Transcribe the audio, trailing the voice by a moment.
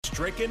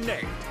Strick and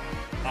Nate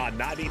on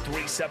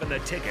 93.7 The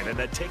Ticket and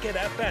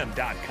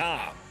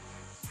theticketfm.com.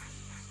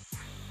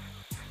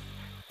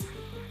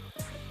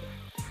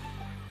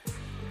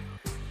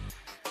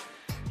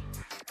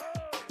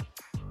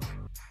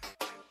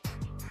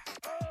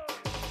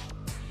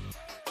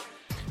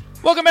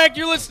 Welcome back.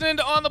 You're listening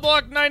to On the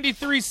Block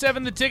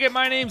 93.7 The Ticket.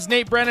 My name's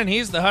Nate Brennan.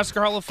 He's the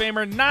Husker Hall of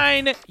Famer,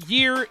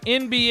 9-year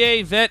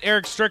NBA vet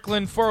Eric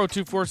Strickland,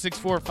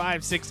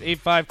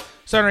 402-464-5685.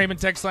 Starter Heyman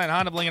text line,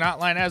 Honda Bling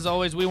hotline. As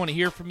always, we want to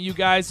hear from you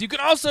guys. You can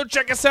also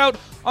check us out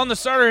on the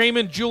Starter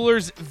Heyman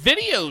Jewelers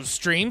video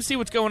stream. See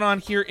what's going on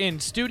here in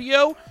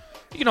studio.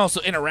 You can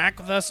also interact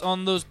with us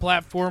on those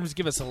platforms.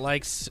 Give us a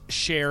like,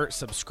 share,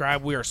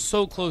 subscribe. We are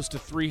so close to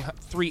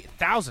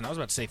 3,000. I was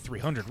about to say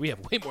 300. We have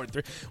way more than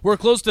 3. We're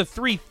close to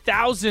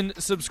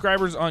 3,000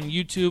 subscribers on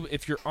YouTube.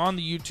 If you're on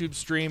the YouTube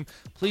stream,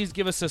 please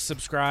give us a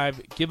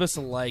subscribe, give us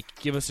a like,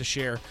 give us a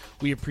share.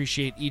 We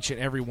appreciate each and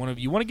every one of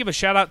you. Want to give a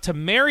shout out to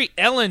Mary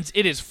Ellen's.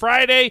 It is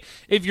Friday.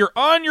 If you're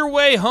on your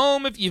way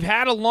home, if you've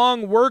had a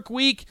long work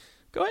week,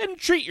 go ahead and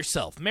treat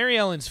yourself. Mary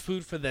Ellen's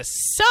food for the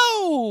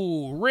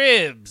soul.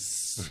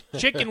 Ribs,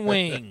 chicken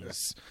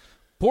wings,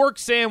 pork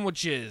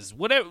sandwiches,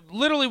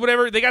 literally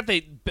whatever. They got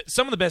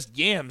some of the best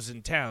yams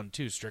in town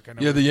too, Strick. I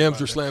know the yams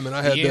are slamming.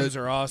 I had the yams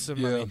are awesome.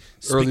 Yeah, I mean,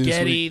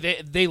 spaghetti.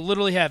 They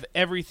literally have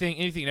everything,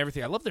 anything and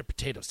everything. I love their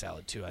potato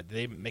salad too.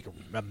 They make a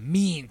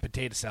mean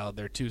potato salad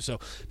there too. So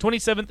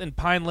 27th and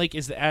Pine Lake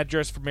is the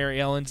address for Mary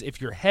Ellen's. If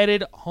you're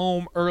headed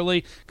home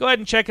early, go ahead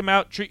and check them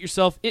out. Treat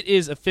yourself. It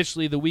is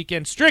officially the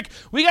weekend. Strick,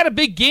 we got a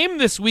big game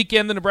this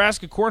weekend. The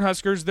Nebraska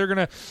Cornhuskers. They're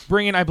gonna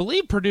bring in. I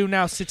believe Purdue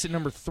now sits at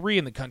number 3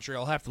 in the country.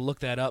 I'll have to look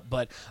that up,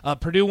 but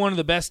Purdue, one of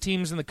the best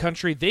teams in the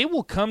country. They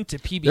will come to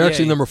PBA. They're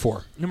actually number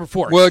 4. Number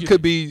 4. Well, it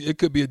could be a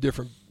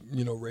different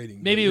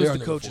rating. Maybe it was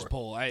the coaches'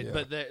 poll.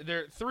 But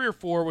they're 3 or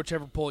 4,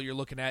 whichever poll you're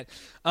looking at.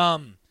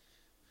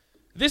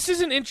 This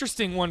is an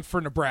interesting one for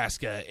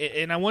Nebraska,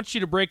 and I want you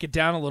to break it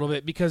down a little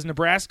bit because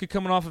Nebraska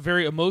coming off a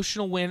very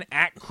emotional win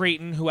at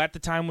Creighton, who at the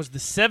time was the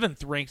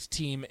 7th-ranked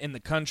team in the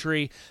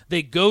country.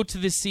 They go to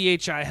the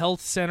CHI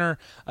Health Center,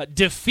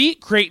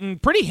 defeat Creighton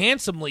pretty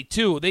handsomely,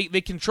 too. They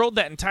controlled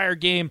that entire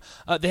game.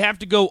 They have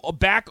to go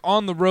back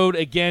on the road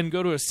again,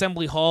 go to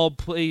Assembly Hall,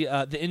 play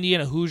the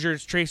Indiana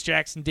Hoosiers. Trace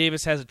Jackson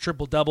Davis has a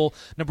triple-double.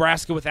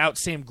 Nebraska without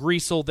Sam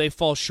Griesel, they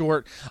fall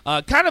short.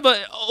 Kind of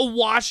a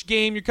wash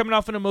game. You're coming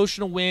off an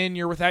emotional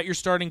win. You're without your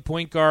starting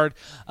point guard.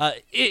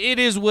 It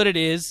is what it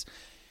is.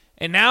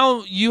 And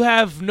now you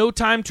have no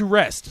time to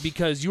rest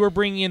because you are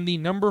bringing in the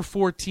number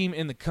 4 team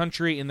in the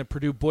country in the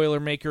Purdue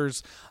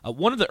Boilermakers,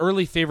 one of the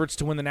early favorites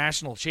to win the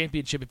national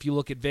championship if you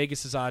look at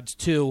Vegas's odds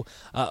too.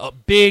 A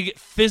big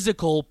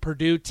physical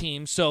Purdue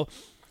team. So,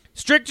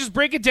 Strick, just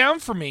break it down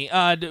for me.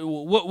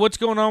 What's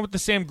going on with the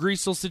Sam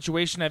Griesel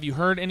situation? Have you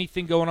heard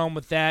anything going on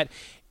with that?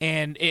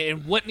 And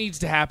what needs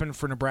to happen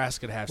for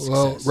Nebraska to have success?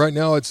 Well, right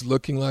now it's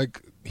looking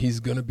like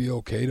he's going to be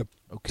okay to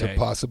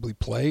possibly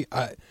play.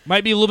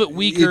 Might be a little bit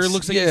weaker. It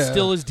looks like he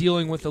still is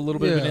dealing with a little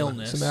bit of an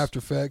illness. Some after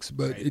effects,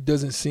 but it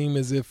doesn't seem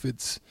as if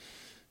it's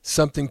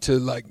something to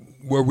like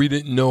where we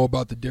didn't know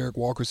about the Derek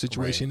Walker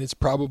situation. Right. It's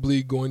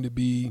probably going to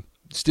be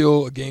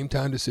still a game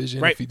time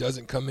decision. Right. If he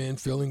doesn't come in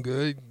feeling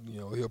good,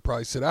 he'll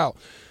probably sit out.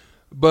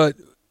 But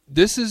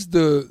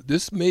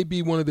this may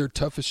be one of their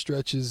toughest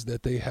stretches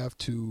that they have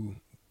to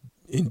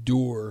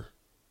endure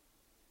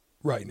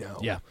right now.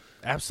 Yeah,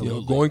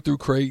 absolutely. Going through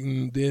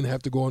Creighton, then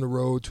have to go on the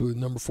road to a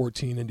number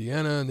 14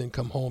 Indiana, and then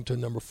come home to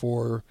number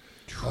 4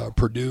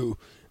 Purdue.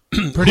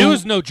 Purdue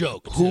is no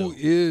joke.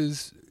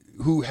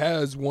 Who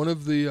has one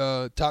of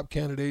the top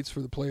candidates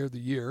for the Player of the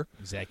Year,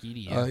 Zach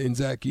Edey, in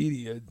Zach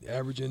Edey,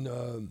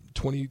 averaging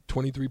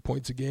 23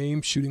 points a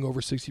game, shooting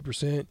over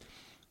 60%.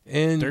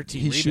 And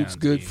he shoots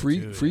good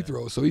free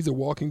throws. So he's a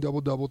walking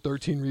double-double,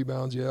 13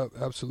 rebounds. Yeah,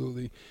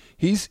 absolutely.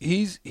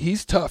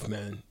 He's tough,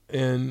 man.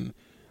 And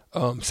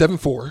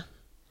 7'4".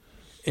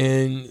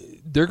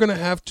 And they're going to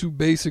have to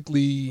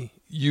basically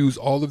use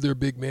all of their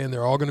big men.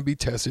 They're all going to be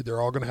tested. They're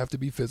all going to have to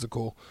be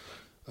physical.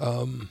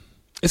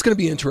 It's going to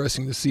be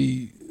interesting to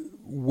see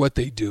what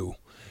they do.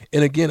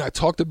 And, again, I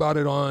talked about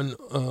it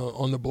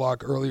on the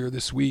block earlier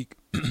this week.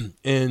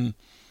 And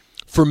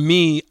for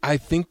me, I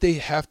think they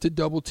have to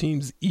double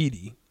teams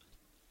Edey.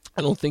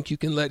 I don't think you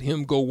can let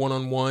him go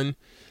one-on-one.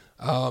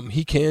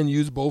 He can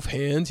use both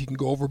hands. He can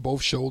go over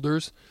both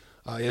shoulders.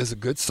 He has a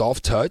good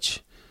soft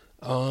touch.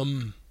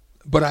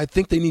 But I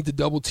think they need to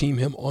double team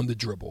him on the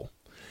dribble.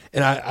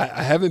 And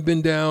I haven't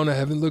been down. I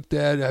haven't looked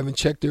at it. I haven't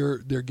checked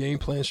their game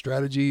plan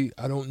strategy.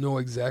 I don't know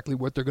exactly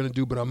what they're going to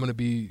do, but I'm going to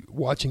be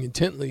watching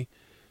intently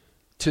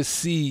to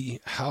see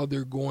how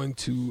they're going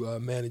to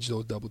manage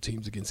those double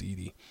teams against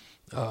Edey.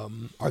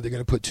 Are they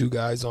going to put 2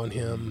 guys on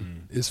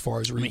him as far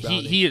as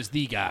rebounding? He is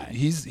the guy.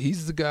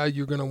 He's the guy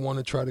you're going to want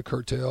to try to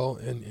curtail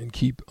and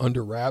keep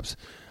under wraps.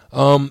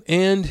 And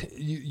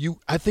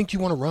I think you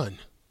want to run.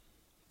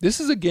 This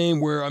is a game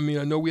where, I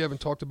know we haven't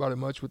talked about it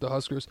much with the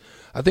Huskers.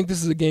 I think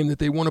this is a game that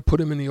they want to put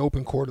them in the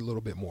open court a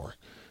little bit more.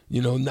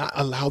 Not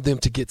allow them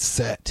to get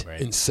set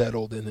and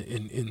settled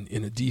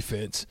in a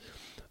defense.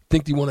 I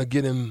think you want to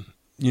get him,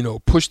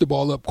 push the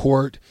ball up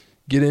court,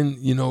 get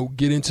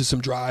into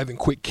some drive and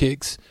quick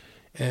kicks,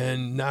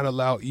 and not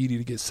allow Edey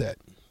to get set.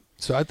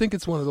 So I think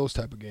it's one of those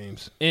type of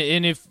games.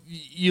 And if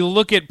you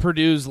look at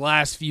Purdue's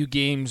last few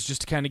games,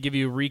 just to kind of give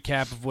you a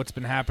recap of what's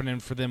been happening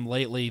for them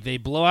lately, they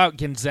blow out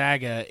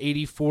Gonzaga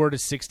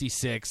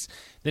 84-66,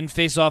 then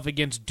face off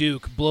against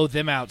Duke, blow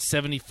them out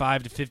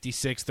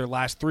 75-56. Their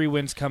last 3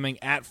 wins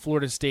coming at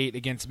Florida State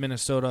against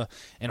Minnesota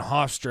and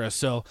Hofstra.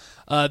 So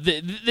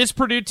this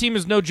Purdue team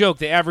is no joke.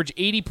 They average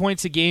 80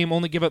 points a game,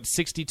 only give up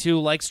 62.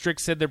 Like Strick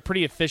said, they're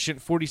pretty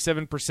efficient,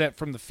 47%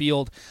 from the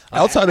field.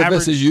 Outside of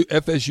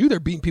FSU, they're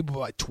beating people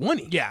by 20.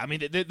 Yeah, I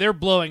mean, they're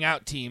blowing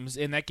out teams,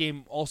 and that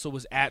game also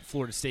was at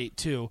Florida State,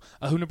 too,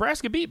 who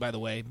Nebraska beat, by the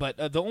way. But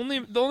the only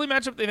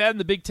matchup they've had in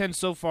the Big Ten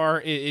so far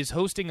is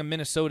hosting a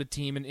Minnesota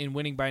team and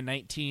winning by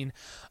 19.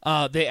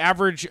 They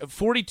average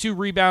 42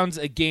 rebounds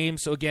a game,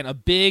 so again, a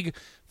big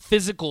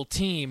physical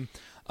team.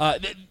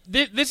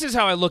 This is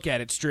how I look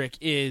at it, Strick,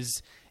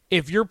 is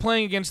if you're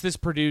playing against this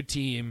Purdue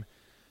team,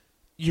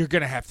 you're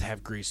going to have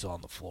Griesel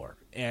on the floor.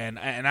 And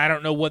I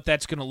don't know what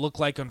that's going to look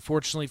like,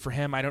 unfortunately, for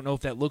him. I don't know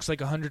if that looks like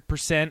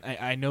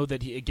 100%. I know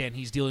that,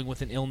 he's dealing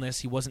with an illness.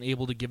 He wasn't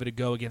able to give it a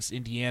go against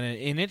Indiana,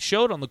 and it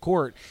showed on the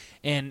court.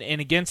 And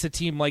against a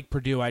team like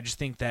Purdue, I just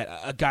think that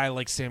a guy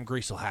like Sam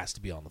Griesel has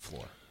to be on the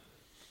floor.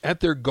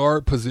 At their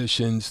guard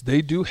positions,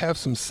 they do have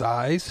some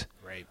size.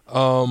 Right.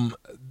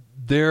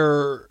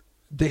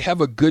 They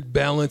have a good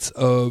balance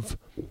of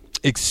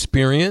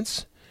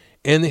experience,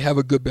 and they have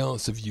a good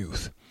balance of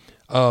youth.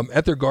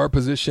 At their guard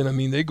position, I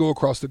mean, they go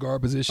across the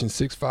guard position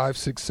 6'5",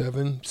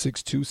 6'7",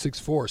 6'2",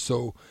 6'4".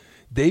 So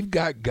they've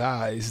got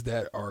guys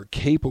that are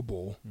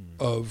capable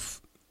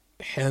of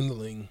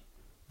handling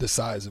the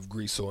size of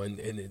Griesel, and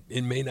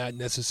it may not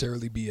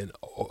necessarily be an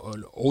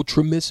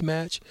ultra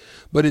mismatch,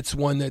 but it's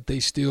one that they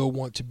still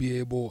want to be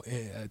able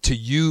to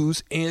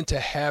use and to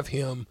have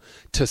him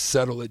to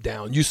settle it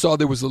down. You saw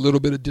there was a little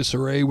bit of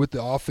disarray with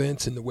the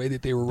offense and the way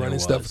that they were running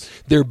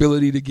stuff, their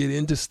ability to get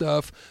into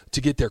stuff,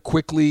 to get there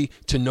quickly,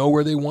 to know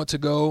where they want to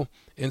go,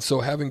 and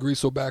so having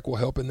Griesel back will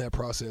help in that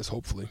process,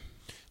 hopefully.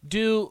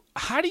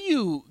 How do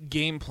you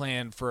game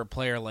plan for a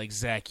player like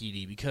Zach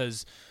Edey?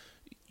 Because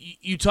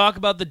you talk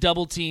about the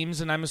double teams,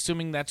 and I'm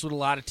assuming that's what a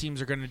lot of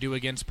teams are going to do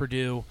against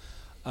Purdue.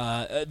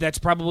 That's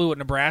probably what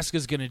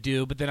Nebraska's going to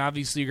do, but then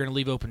obviously you're going to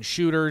leave open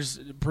shooters.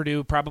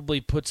 Purdue probably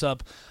puts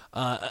up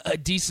a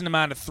decent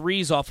amount of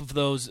threes off of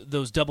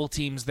those double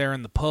teams there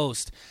in the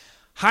post.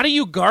 How do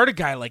you guard a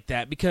guy like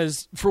that?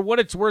 Because for what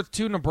it's worth,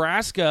 too,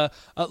 Nebraska,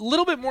 a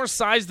little bit more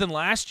size than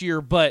last year,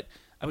 but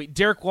I mean,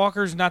 Derek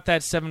Walker's not that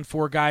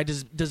 7'4" guy.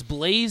 Does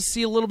Blaze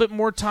see a little bit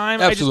more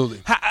time?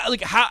 Absolutely.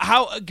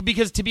 How?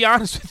 Because to be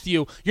honest with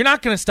you, you're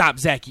not going to stop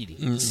Zach Edey.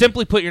 Mm-hmm.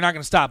 Simply put, you're not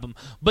going to stop him.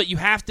 But you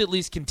have to at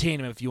least contain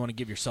him if you want to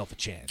give yourself a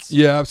chance.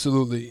 Yeah,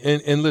 absolutely.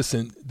 And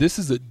listen, this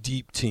is a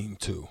deep team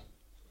too.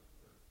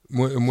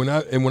 When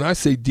I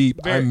say deep,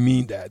 I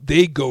mean that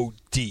they go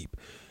deep.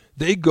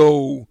 They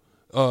go.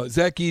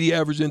 Zach Edey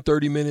averaging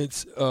 30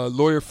 minutes.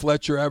 Lawyer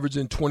Fletcher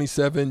averaging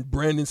 27.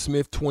 Brandon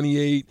Smith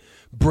 28.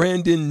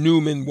 Brandon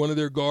Newman, one of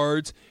their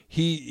guards,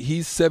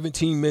 he's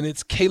 17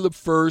 minutes. Caleb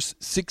First,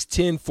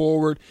 6'10"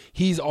 forward,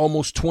 he's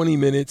almost 20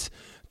 minutes.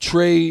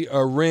 Trey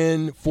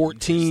Wren,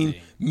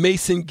 14.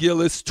 Mason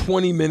Gillis,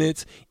 20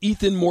 minutes.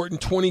 Ethan Morton,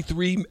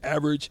 23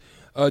 average.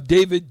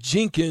 David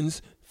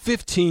Jenkins,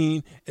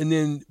 15, and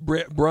then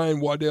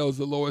Brian Waddell is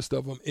the lowest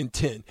of them in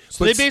 10.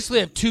 So they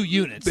basically have 2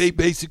 units. They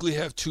basically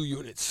have 2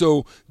 units.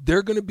 So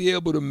they're going to be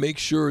able to make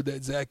sure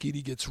that Zach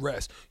Edey gets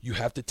rest. You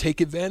have to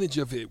take advantage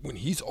of it. When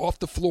he's off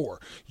the floor,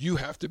 you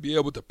have to be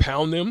able to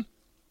pound them,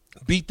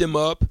 beat them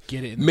up,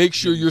 make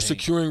sure you're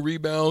securing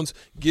rebounds,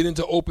 get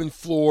into open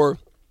floor,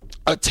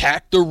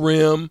 attack the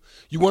rim.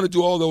 You want to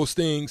do all those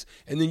things,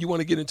 and then you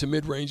want to get into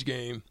mid-range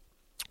game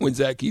when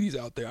Zach Edey's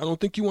out there. I don't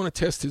think you want to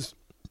test his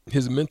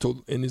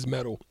mental and his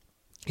mettle.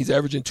 He's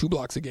averaging 2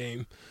 blocks a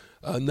game.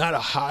 Not a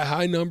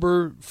high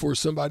number for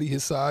somebody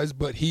his size,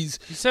 but he's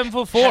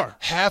 7'4".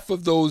 Half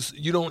of those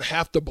you don't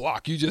have to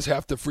block. You just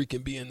have to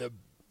freaking be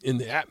in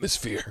the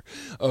atmosphere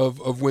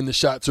of when the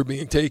shots are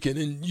being taken,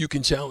 and you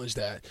can challenge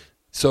that.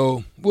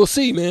 So we'll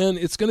see, man.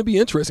 It's going to be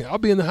interesting. I'll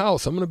be in the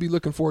house. I'm going to be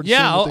looking forward to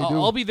seeing what they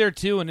do. I'll be there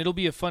too, and it'll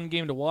be a fun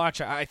game to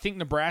watch. I think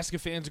Nebraska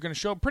fans are going to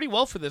show up pretty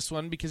well for this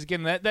one because,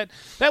 again, that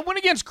win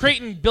against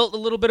Creighton built a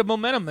little bit of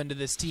momentum into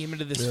this team,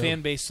 into this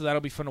fan base, so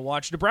that'll be fun to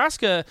watch.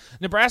 Nebraska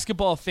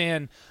ball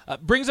fan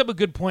brings up a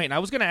good point. I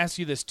was going to ask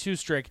you this too,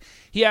 Strick.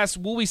 He asked,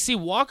 will we see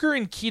Walker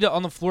and Keita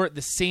on the floor at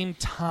the same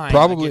time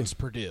against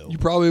Purdue? You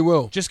probably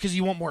will. Just because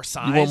you want more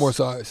size? You want more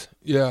size,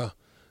 yeah.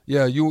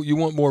 Yeah, you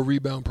want more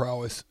rebound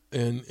prowess,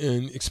 and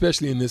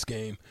especially in this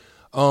game,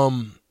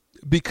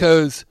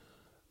 because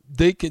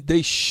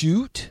they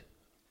shoot,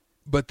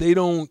 but they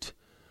don't.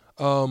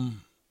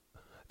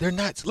 They're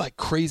not like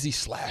crazy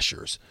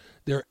slashers.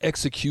 They're an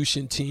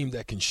execution team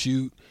that can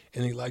shoot,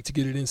 and they like to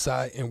get it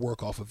inside and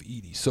work off of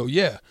Edey. So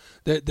yeah,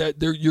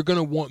 you're going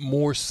to want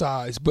more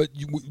size. But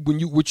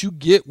what you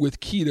get with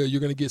Keita,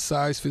 you're going to get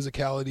size,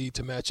 physicality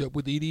to match up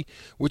with Edey.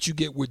 What you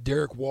get with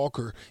Derek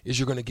Walker is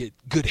you're going to get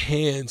good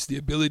hands, the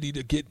ability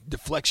to get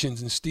deflections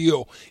and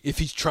steal if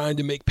he's trying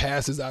to make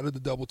passes out of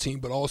the double team,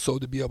 but also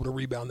to be able to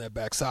rebound that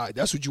backside.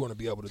 That's what you want to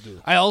be able to do.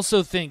 I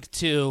also think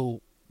too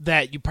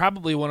that you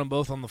probably want them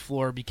both on the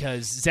floor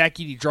because Zach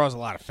Edey draws a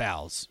lot of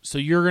fouls. So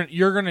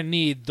you're gonna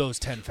need those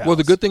 10 fouls. Well,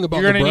 the good thing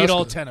about you're Nebraska, gonna need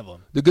all 10 of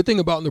them. The good thing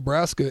about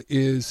Nebraska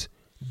is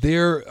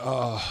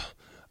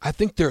I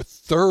think they're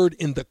third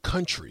in the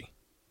country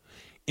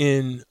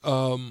in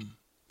not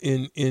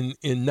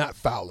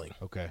fouling.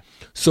 Okay.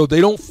 So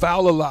they don't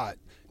foul a lot.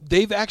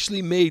 They've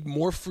actually made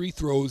more free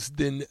throws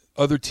than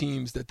other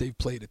teams that they've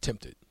played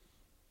attempted,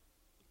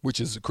 which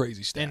is a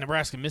crazy stat. And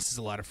Nebraska misses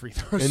a lot of free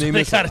throws. And so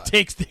they gotta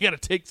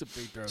take some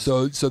free throws.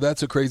 So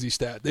that's a crazy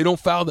stat. They don't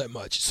foul that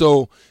much.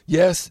 So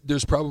yes,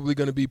 there's probably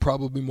going to be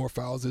more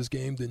fouls this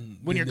game than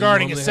when you're than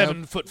guarding a have.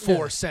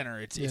 7'4"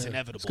 center. It's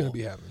inevitable. It's going to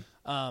be happening.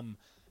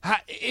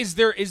 Is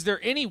there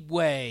any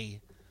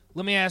way?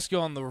 Let me ask you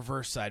on the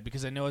reverse side,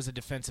 because I know as a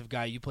defensive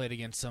guy, you played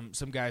against some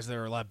guys that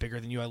are a lot bigger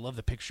than you. I love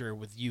the picture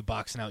with you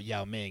boxing out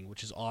Yao Ming,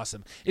 which is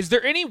awesome. Is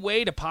there any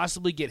way to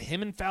possibly get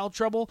him in foul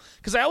trouble?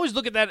 Because I always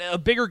look at that, a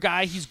bigger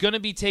guy, he's going to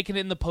be taking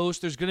it in the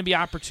post. There's going to be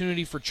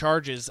opportunity for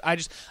charges. I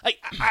just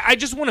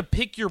want to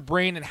pick your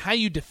brain and how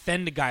you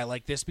defend a guy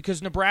like this,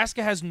 because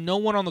Nebraska has no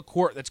one on the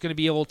court that's going to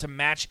be able to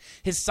match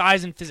his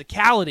size and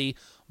physicality,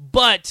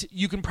 but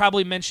you can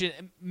probably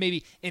mention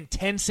maybe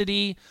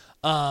intensity,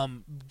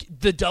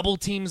 the double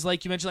teams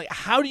like you mentioned. Like,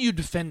 how do you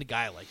defend a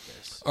guy like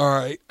this? All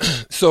right.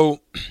 So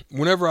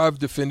whenever I've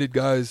defended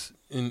guys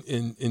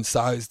in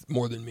size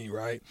more than me,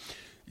 right,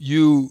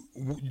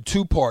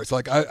 two parts.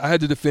 Like I had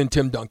to defend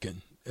Tim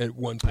Duncan at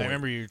one point. I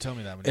remember you telling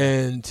me that one.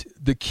 And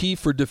the key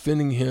for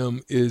defending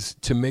him is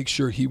to make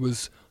sure he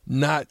was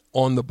not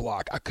on the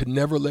block. I could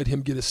never let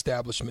him get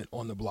establishment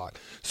on the block.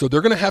 So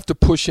they're going to have to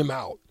push him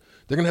out.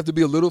 They're going to have to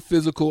be a little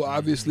physical.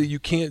 Obviously, you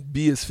can't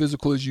be as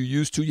physical as you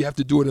used to. You have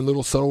to do it in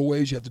little subtle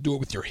ways. You have to do it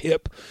with your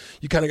hip.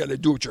 You kind of got to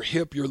do it with your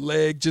hip, your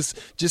leg, just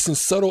in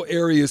subtle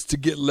areas to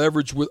get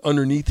leverage with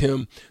underneath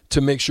him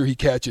to make sure he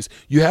catches.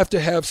 You have to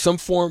have some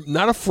form,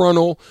 not a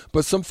frontal,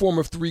 but some form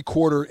of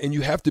three-quarter, and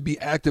you have to be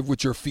active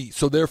with your feet.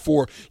 So,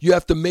 therefore, you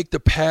have to make the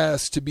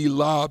pass to be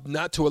lobbed,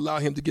 not to allow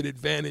him to get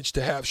advantage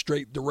to have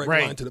straight, direct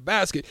line to the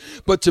basket,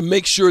 but to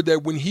make sure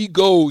that when he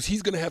goes,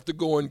 he's going to have to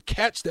go and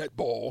catch that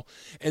ball,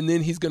 and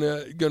then he's going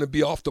to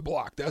be off the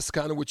block. That's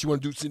kind of what you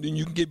want to do. So then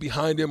you can get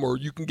behind him, or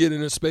you can get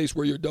in a space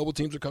where your double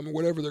teams are coming,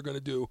 whatever they're going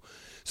to do.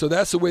 So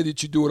that's the way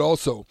that you do it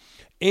also.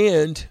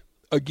 And,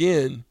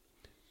 again,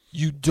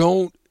 you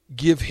don't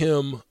give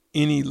him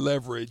any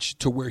leverage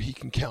to where he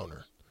can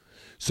counter.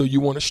 So you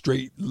want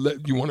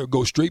to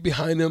go straight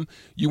behind him.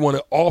 You want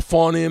to off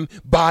on him,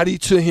 body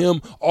to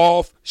him,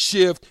 off,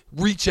 shift,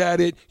 reach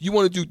at it. You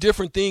want to do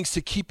different things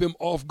to keep him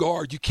off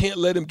guard. You can't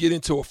let him get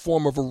into a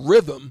form of a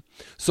rhythm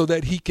so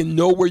that he can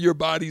know where your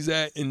body's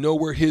at and know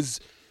where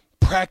his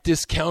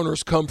practice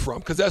counters come from,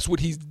 because that's what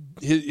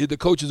the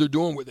coaches are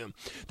doing with him.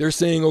 They're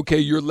saying, okay,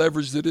 you're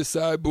leveraged to this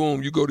side,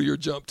 boom, you go to your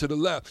jump to the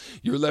left.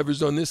 You're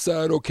leveraged on this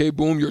side, okay,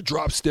 boom, your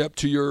drop step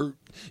to your,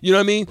 you know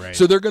what I mean? Right.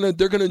 So they're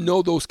gonna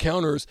know those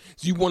counters.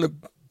 So you want to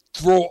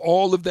throw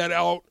all of that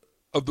out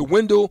of the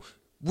window,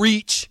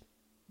 reach,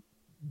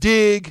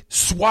 dig,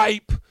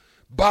 swipe,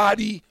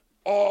 body,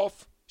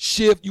 off,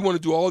 shift. You want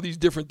to do all these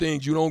different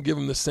things. You don't give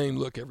them the same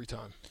look every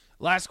time.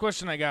 Last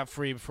question I got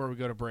for you before we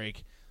go to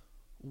break.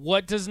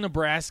 What does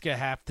Nebraska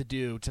have to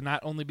do to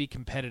not only be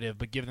competitive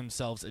but give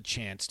themselves a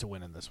chance to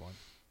win in this one?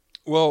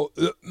 Well,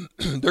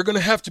 they're going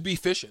to have to be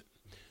efficient.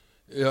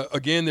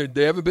 Again,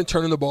 they haven't been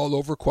turning the ball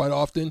over quite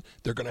often.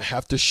 They're going to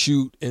have to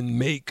shoot and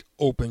make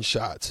open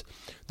shots.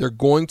 They're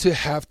going to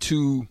have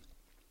to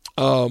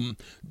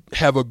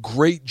have a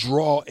great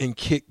draw and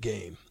kick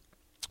game,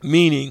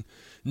 meaning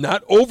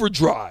not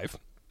overdrive.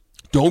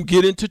 Don't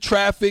get into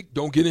traffic.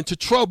 Don't get into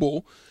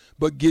trouble,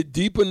 but get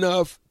deep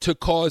enough to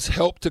cause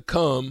help to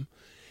come.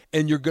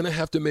 And you're going to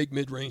have to make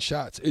mid-range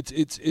shots.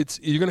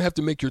 You're going to have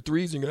to make your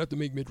threes, and you're going to have to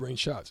make mid-range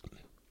shots.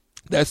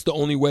 That's the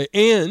only way.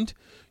 And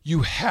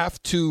you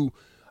have to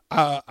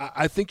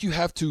I think you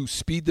have to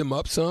speed them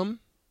up some,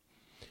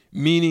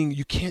 meaning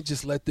you can't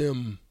just let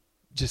them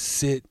just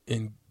sit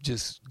and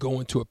just go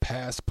into a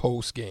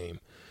pass-post game,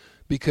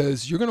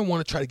 because you're going to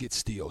want to try to get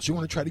steals. You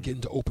want to try to get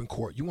into open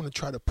court. You want to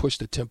try to push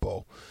the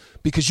tempo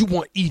because you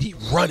want Edey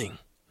running.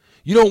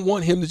 You don't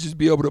want him to just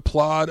be able to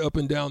plod up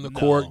and down the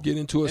court, get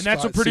into a spot. And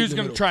that's what Purdue's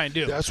going to try and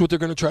do. That's what they're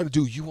going to try to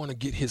do. You want to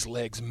get his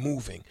legs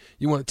moving.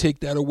 You want to take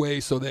that away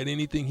so that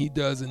anything he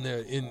does in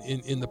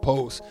the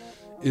post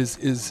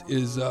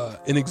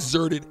an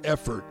exerted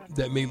effort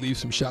that may leave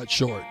some shots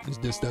short. It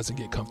just doesn't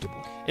get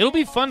comfortable. It'll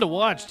be fun to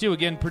watch, too.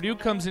 Again, Purdue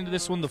comes into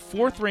this one the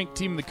 4th-ranked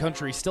team in the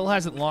country, still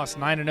hasn't lost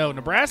 9-0.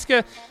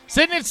 Nebraska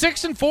sitting at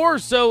 6-4,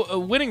 so a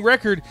winning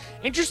record.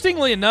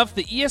 Interestingly enough,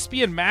 the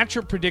ESPN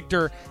matchup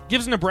predictor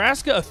gives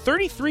Nebraska a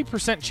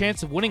 33%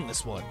 chance of winning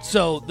this one.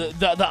 So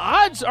the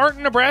odds aren't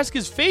in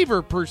Nebraska's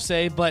favor, per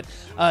se, but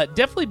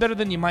definitely better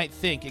than you might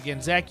think.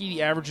 Again, Zach Edey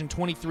averaging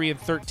 23 and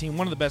 13,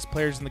 one of the best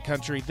players in the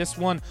country. This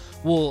one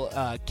will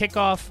kick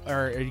off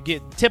or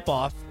get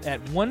tip-off at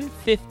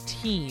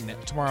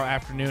 1:15 tomorrow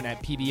afternoon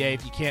at PBA.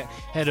 If you can't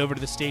head over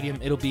to the stadium,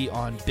 it'll be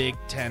on Big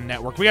Ten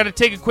Network. We got to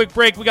take a quick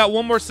break. We got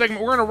one more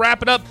segment. We're going to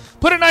wrap it up.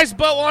 Put a nice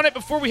bow on it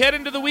before we head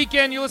into the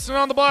weekend. You're listening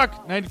On the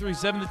Block.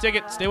 93.7 The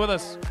Ticket. Stay with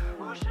us.